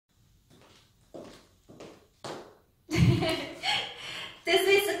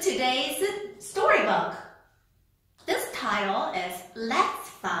today's storybook. This title is Let's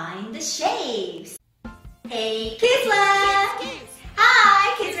Find the Shapes. Hey Kids!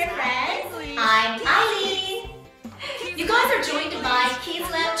 Hi Kids friends! I'm Eileen. You guys are joined by Kids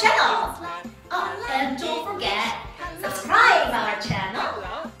channel. Oh, and don't forget, subscribe our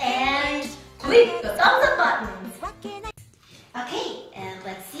channel and click the thumbs up buttons. Okay, and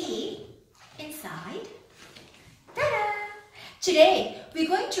let's see inside. Ta-da! Today, we're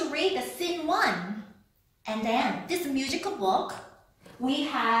going to read the scene 1. And then, this musical book, we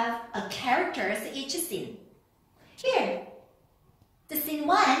have characters each scene. Here, the scene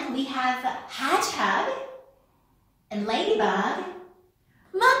 1, we have hedgehog and ladybug,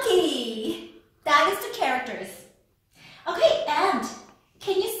 monkey. That is the characters. Okay, and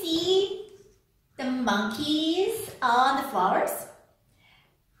can you see the monkeys on the flowers?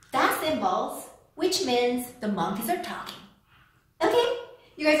 That symbols, which means the monkeys are talking. Okay,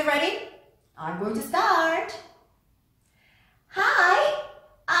 you guys are ready? I'm going to start. Hi,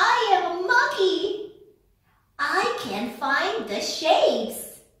 I am a monkey. I can find the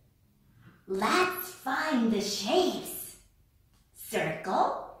shapes. Let's find the shapes.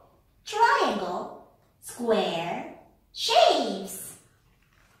 Circle, triangle, square, shapes.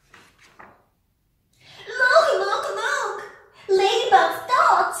 Look! Ladybug's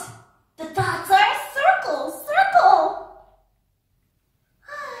dots. The dots are circles.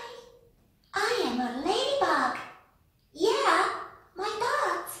 Hi, I am a ladybug. Yeah, my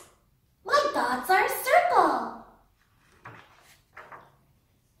dots are circle.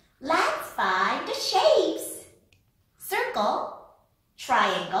 Let's find the shapes. Circle,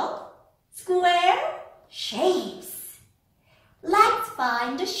 triangle, square, shapes. Let's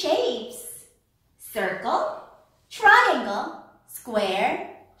find the shapes. Circle, triangle, square,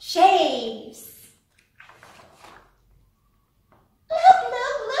 shapes.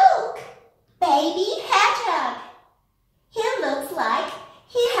 Look! Baby hedgehog. He looks like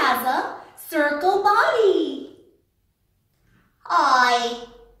he has a circle body. I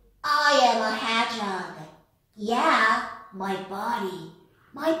am a hedgehog. Yeah, my body.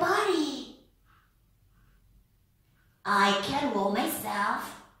 I can roll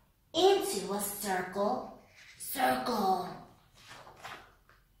myself into a circle.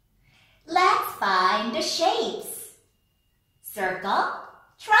 Let's find the shapes. Circle,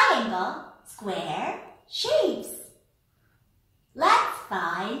 triangle, square, shapes. Let's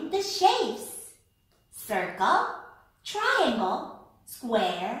find the shapes. Circle, triangle,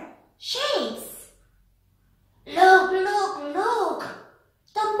 square, shapes. Look!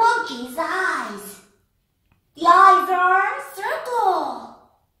 The monkey's eyes. The eyes are circle.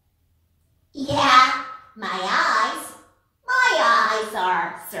 Yeah, my eyes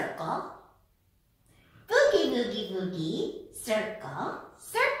are circle. Boogie, circle.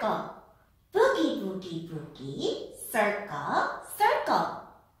 Boogie, circle.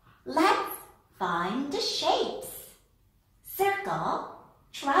 Let's find the shapes. Circle,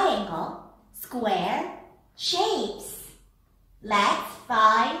 triangle, square, shapes. Let's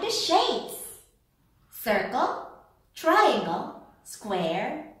find the shapes. Circle, triangle,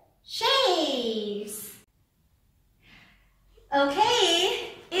 square, shapes.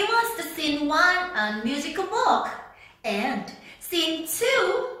 Okay, it was the scene 1 musical book, and scene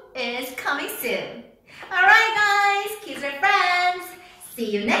 2 is coming soon. Alright guys, kids and friends,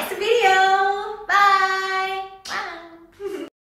 see you next video. Bye!